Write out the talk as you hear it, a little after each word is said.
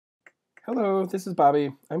Hello, this is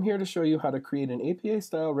Bobby. I'm here to show you how to create an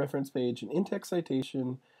APA-style reference page and in-text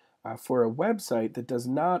citation for a website that does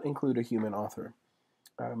not include a human author.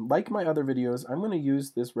 Like my other videos, I'm going to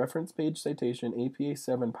use this reference page citation APA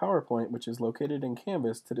 7 PowerPoint, which is located in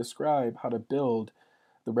Canvas, to describe how to build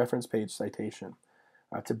the reference page citation.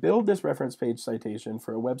 To build this reference page citation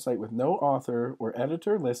for a website with no author or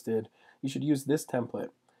editor listed, you should use this template.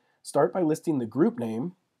 Start by listing the group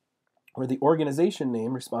name, or the organization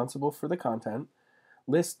name responsible for the content.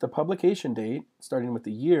 List the publication date, starting with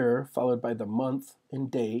the year, followed by the month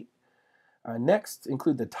and date. Next,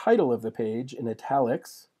 include the title of the page in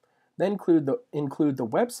italics. Then include the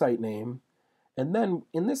website name. And then,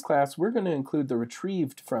 in this class, we're going to include the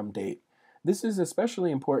retrieved from date. This is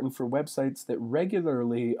especially important for websites that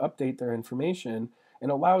regularly update their information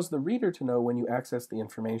and allows the reader to know when you access the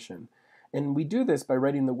information. And we do this by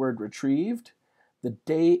writing the word retrieved, the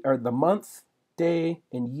date or the month, day,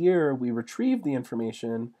 and year we retrieve the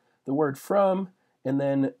information, the word from, and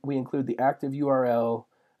then we include the active URL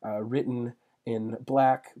written in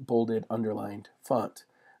black, bolded, underlined font.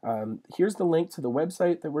 Here's the link to the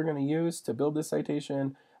website that we're going to use to build this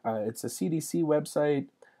citation. It's a CDC website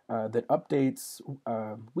that updates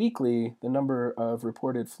weekly the number of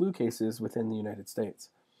reported flu cases within the United States.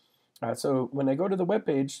 So when I go to the web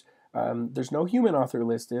page, there's no human author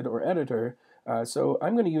listed or editor, so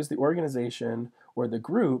I'm going to use the organization or the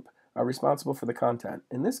group responsible for the content.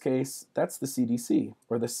 In this case, that's the CDC,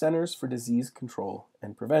 or the Centers for Disease Control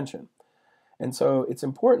and Prevention. And so it's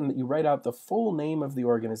important that you write out the full name of the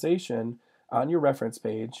organization on your reference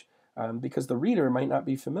page because the reader might not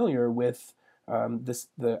be familiar with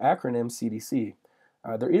the acronym CDC.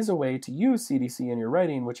 There is a way to use CDC in your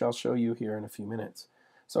writing, which I'll show you here in a few minutes.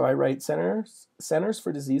 So I write Centers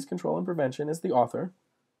for Disease Control and Prevention as the author.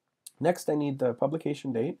 Next, I need the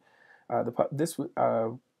publication date. This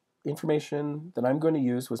information that I'm going to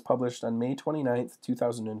use was published on May 29th,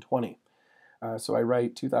 2020. So I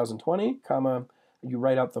write 2020, comma, you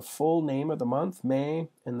write out the full name of the month, May,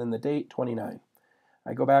 and then the date, 29.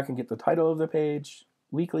 I go back and get the title of the page,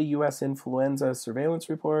 Weekly U.S. Influenza Surveillance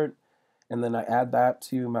Report, and then I add that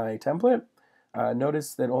to my template.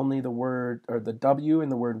 Notice that only the word, or the W in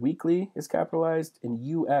the word weekly is capitalized, and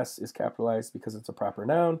US is capitalized because it's a proper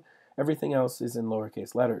noun. Everything else is in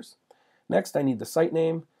lowercase letters. Next, I need the site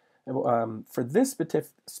name. For this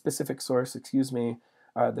specific source, the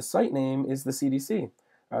site name is the CDC,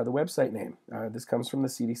 the website name. This comes from the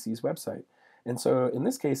CDC's website. And so in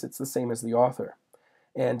this case, it's the same as the author.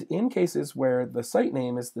 And in cases where the site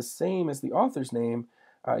name is the same as the author's name,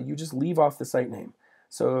 you just leave off the site name.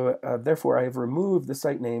 So therefore, I have removed the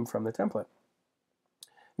site name from the template.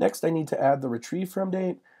 Next, I need to add the retrieve from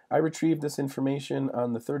date. I retrieved this information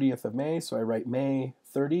on the 30th of May, so I write May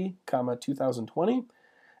 30, 2020.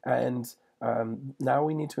 And now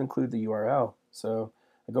we need to include the URL. So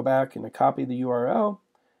I go back and I copy the URL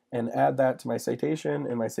and add that to my citation,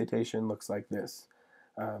 and my citation looks like this.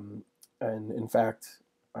 And in fact,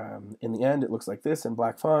 in the end, it looks like this in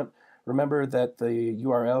black font. Remember that the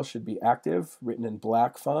URL should be active, written in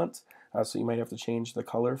black font, so you might have to change the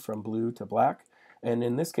color from blue to black. And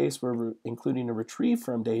in this case, we're including a retrieve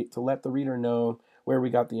from date to let the reader know where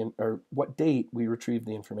we got or what date we retrieved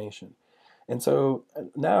the information. And so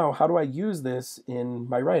now, how do I use this in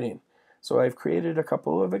my writing? So I've created a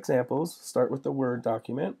couple of examples. Start with the Word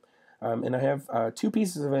document, and I have two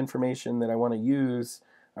pieces of information that I want to use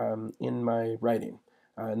in my writing.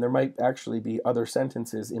 And there might actually be other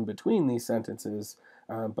sentences in between these sentences,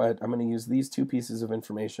 but I'm going to use these two pieces of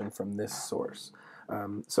information from this source.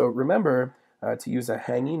 So remember to use a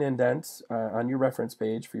hanging indent on your reference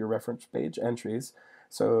page for your reference page entries.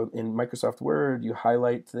 So in Microsoft Word, you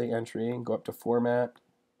highlight the entry and go up to Format,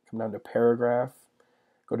 come down to Paragraph,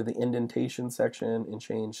 go to the indentation section and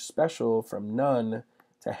change Special from None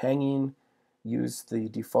to Hanging. Use the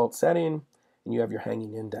default setting, and you have your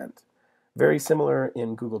hanging indent. Very similar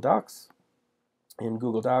in Google Docs. In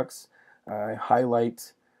Google Docs, I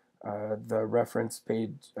highlight the reference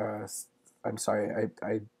page, I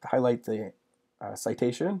highlight the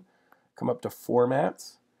citation, come up to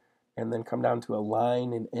Format, and then come down to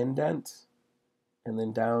Align and Indent, and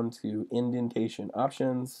then down to Indentation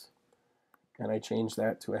Options, and I change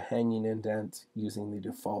that to a hanging indent using the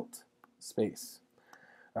default space.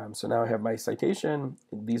 So now I have my citation.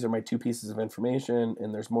 These are my two pieces of information,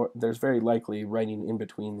 and there's very likely writing in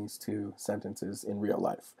between these two sentences in real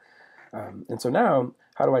life. And so now,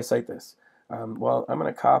 how do I cite this? Well, I'm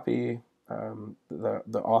going to copy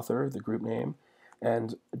the author, the group name,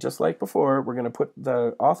 and just like before, we're going to put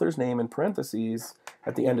the author's name in parentheses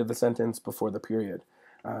at the end of the sentence before the period.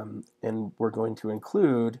 And we're going to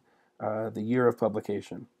include the year of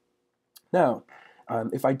publication. Now,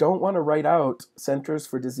 if I don't want to write out Centers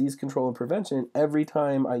for Disease Control and Prevention every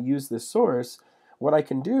time I use this source, what I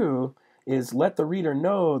can do is let the reader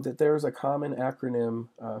know that there's a common acronym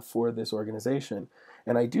for this organization.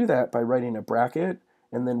 And I do that by writing a bracket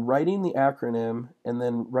and then writing the acronym and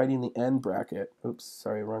then writing the end bracket. Oops,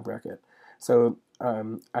 sorry, wrong bracket. So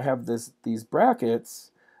I have these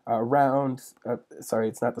brackets around, sorry,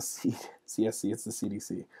 it's not the CSC, it's the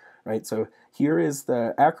CDC. Right, so here is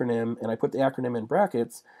the acronym, and I put the acronym in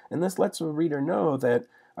brackets, and this lets the reader know that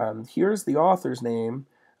here's the author's name,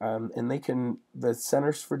 and the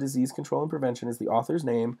Centers for Disease Control and Prevention is the author's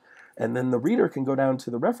name, and then the reader can go down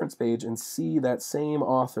to the reference page and see that same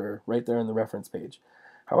author right there in the reference page.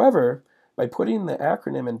 However, by putting the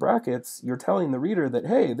acronym in brackets, you're telling the reader that,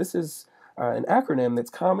 hey, this is an acronym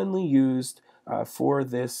that's commonly used for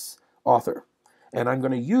this author, and I'm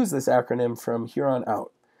going to use this acronym from here on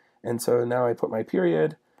out. And so now I put my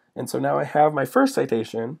period, and so now I have my first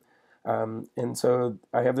citation, and so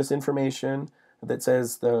I have this information that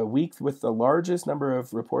says the week with the largest number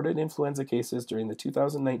of reported influenza cases during the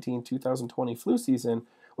 2019-2020 flu season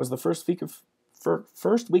was the first week of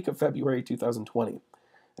February 2020,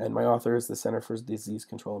 and my author is the Center for Disease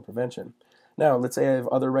Control and Prevention. Now, let's say I have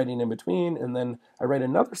other writing in between, and then I write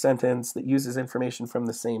another sentence that uses information from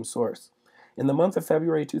the same source. In the month of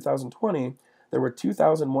February 2020, there were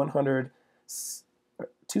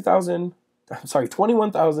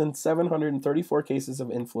 21,734 cases of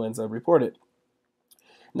influenza reported.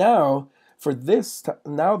 Now,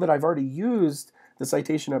 now that I've already used the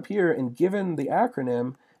citation up here and given the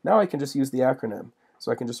acronym, now I can just use the acronym.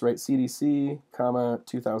 So I can just write CDC,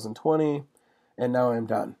 2020, and now I'm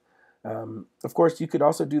done. Of course, you could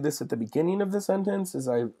also do this at the beginning of the sentence, as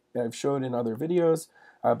I've showed in other videos,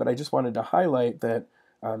 but I just wanted to highlight that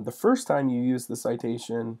the first time you use the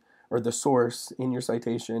citation or the source in your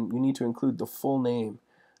citation, you need to include the full name,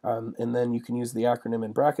 and then you can use the acronym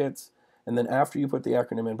in brackets. And then after you put the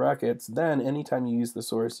acronym in brackets, then anytime you use the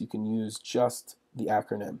source, you can use just the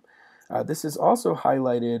acronym. This is also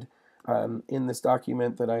highlighted in this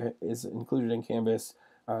document that is included in Canvas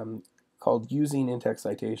called Using In-Text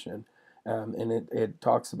Citation, and it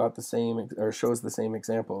talks about the same, or shows the same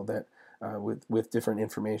example that with different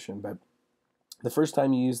information. But the first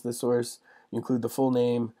time you use the source, you include the full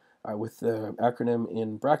name with the acronym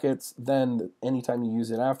in brackets. Then anytime you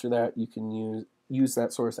use it after that, you can use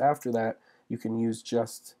that source after that, you can use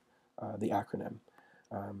just the acronym.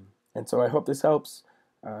 And so I hope this helps,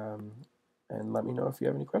 and let me know if you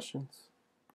have any questions.